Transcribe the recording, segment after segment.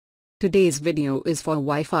Today's video is for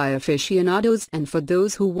Wi-Fi aficionados and for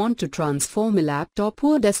those who want to transform a laptop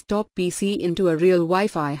or desktop PC into a real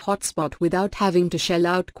Wi-Fi hotspot without having to shell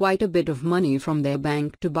out quite a bit of money from their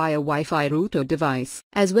bank to buy a Wi-Fi router device.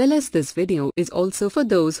 As well as this video is also for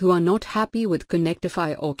those who are not happy with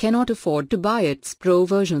Connectify or cannot afford to buy its Pro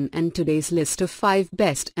version, and today's list of 5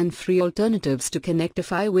 best and free alternatives to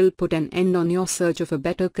Connectify will put an end on your search of a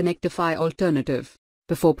better Connectify alternative.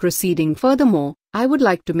 Before proceeding furthermore, I would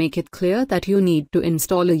like to make it clear that you need to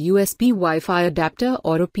install a USB Wi-Fi adapter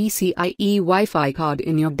or a PCIe Wi-Fi card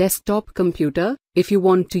in your desktop computer if you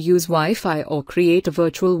want to use Wi-Fi or create a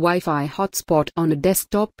virtual Wi-Fi hotspot on a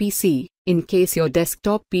desktop PC. In case your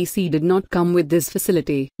desktop PC did not come with this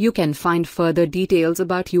facility, you can find further details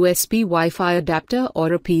about USB Wi-Fi adapter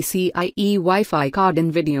or a PCIe Wi-Fi card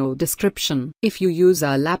in video description. If you use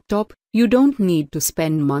a laptop, you don't need to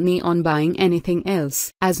spend money on buying anything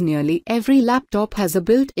else, as nearly every laptop has a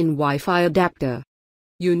built-in Wi-Fi adapter.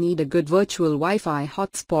 You need a good virtual Wi-Fi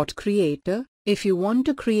hotspot creator. If you want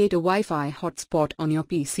to create a Wi-Fi hotspot on your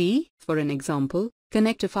PC, for an example,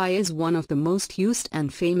 Connectify is one of the most used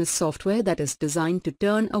and famous software that is designed to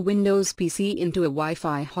turn a Windows PC into a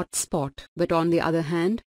Wi-Fi hotspot. But on the other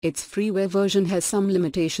hand, its freeware version has some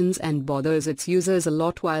limitations and bothers its users a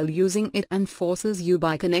lot while using it and forces you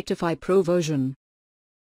buy Connectify Pro version.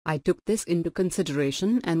 I took this into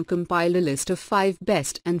consideration and compiled a list of 5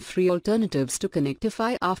 best and free alternatives to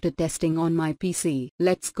Connectify after testing on my PC.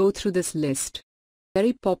 Let's go through this list.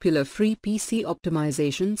 Very popular free PC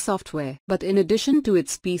optimization software. But in addition to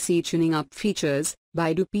its PC tuning up features,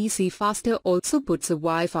 Baidu PC Faster also puts a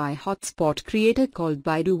Wi-Fi hotspot creator called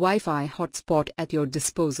Baidu Wi-Fi Hotspot at your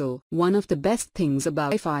disposal. One of the best things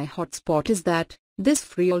about Wi-Fi Hotspot is that this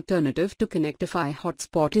free alternative to Connectify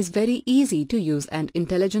Hotspot is very easy to use and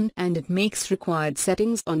intelligent, and it makes required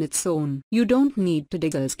settings on its own. You don't need to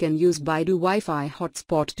dig. Others can use Baidu Wi-Fi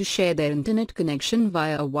Hotspot to share their internet connection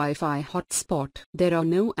via a Wi-Fi hotspot. There are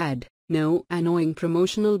no annoying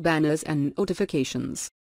promotional banners and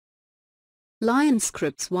notifications.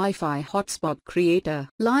 LionScript's Wi-Fi Hotspot Creator.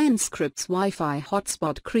 LionScript's Wi-Fi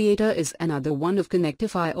Hotspot Creator is another one of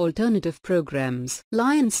Connectify Alternative programs.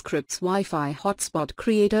 LionScript's Wi-Fi Hotspot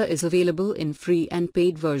Creator is available in free and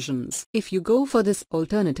paid versions. If you go for this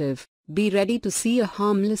alternative, be ready to see a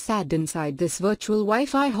harmless ad inside this virtual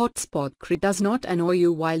Wi-Fi hotspot. It does not annoy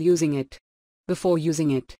you while using it. Before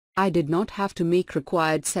using it, I did not have to make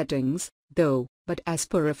required settings, though, but as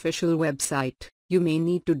per official website, you may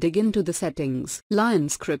need to dig into the settings.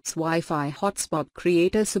 LionScript's Wi-Fi Hotspot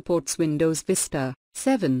Creator supports Windows Vista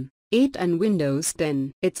 7, 8 and Windows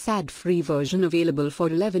 10. It's ad-free version available for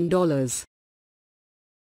 $11.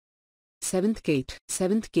 SeventhGate.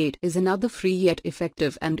 SeventhGate is another free yet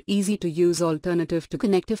effective and easy to use alternative to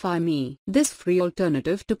Connectify Me. This free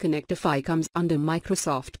alternative to Connectify comes under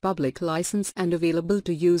Microsoft public license and available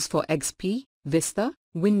to use for XP, Vista,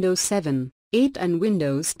 Windows 7, 8 and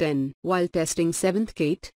Windows 10. While testing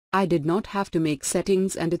SeventhGate, I did not have to make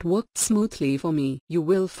settings and it worked smoothly for me. You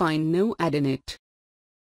will find no ad in it.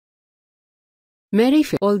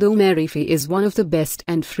 Merrifi. Although Merrifi is one of the best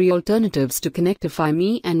and free alternatives to Connectify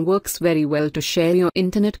Me and works very well to share your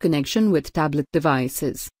internet connection with tablet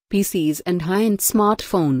devices, PCs and high-end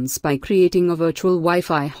smartphones by creating a virtual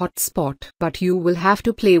Wi-Fi hotspot. But you will have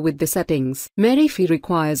to play with the settings. Merrifi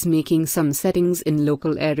requires making some settings in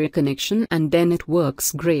local area connection and then it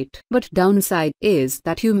works great. But downside is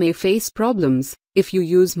that you may face problems if you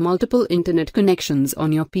use multiple internet connections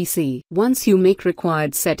on your PC. Once you make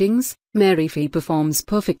required settings, Merrifi performs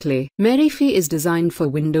perfectly. Merrifi is designed for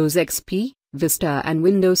Windows XP, Vista and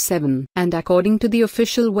Windows 7. And according to the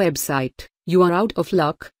official website, you are out of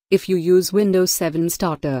luck if you use Windows 7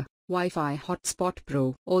 Starter. Wi-Fi Hotspot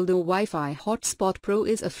Pro. Although Wi-Fi Hotspot Pro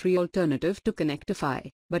is a free alternative to Connectify,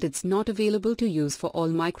 but it's not available to use for all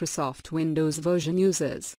Microsoft Windows version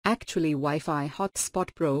users. Actually, Wi-Fi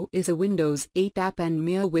Hotspot Pro is a Windows 8 app and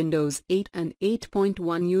mere Windows 8 and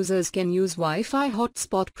 8.1 users can use Wi-Fi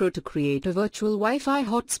Hotspot Pro to create a virtual Wi-Fi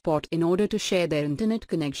hotspot in order to share their internet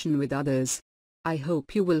connection with others. I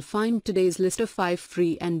hope you will find today's list of 5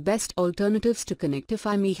 free and best alternatives to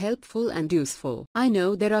Connectify Me helpful and useful. I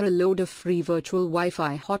know there are a load of free virtual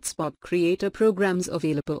Wi-Fi hotspot creator programs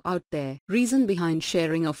available out there. Reason behind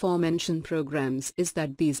sharing aforementioned programs is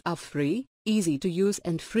that these are free, easy to use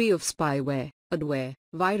and free of spyware, adware,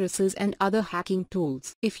 viruses and other hacking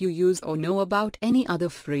tools. If you use or know about any other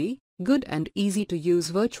free, good and easy to use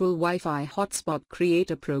virtual Wi-Fi hotspot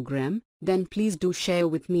creator program, then please do share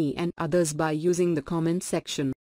with me and others by using the comment section.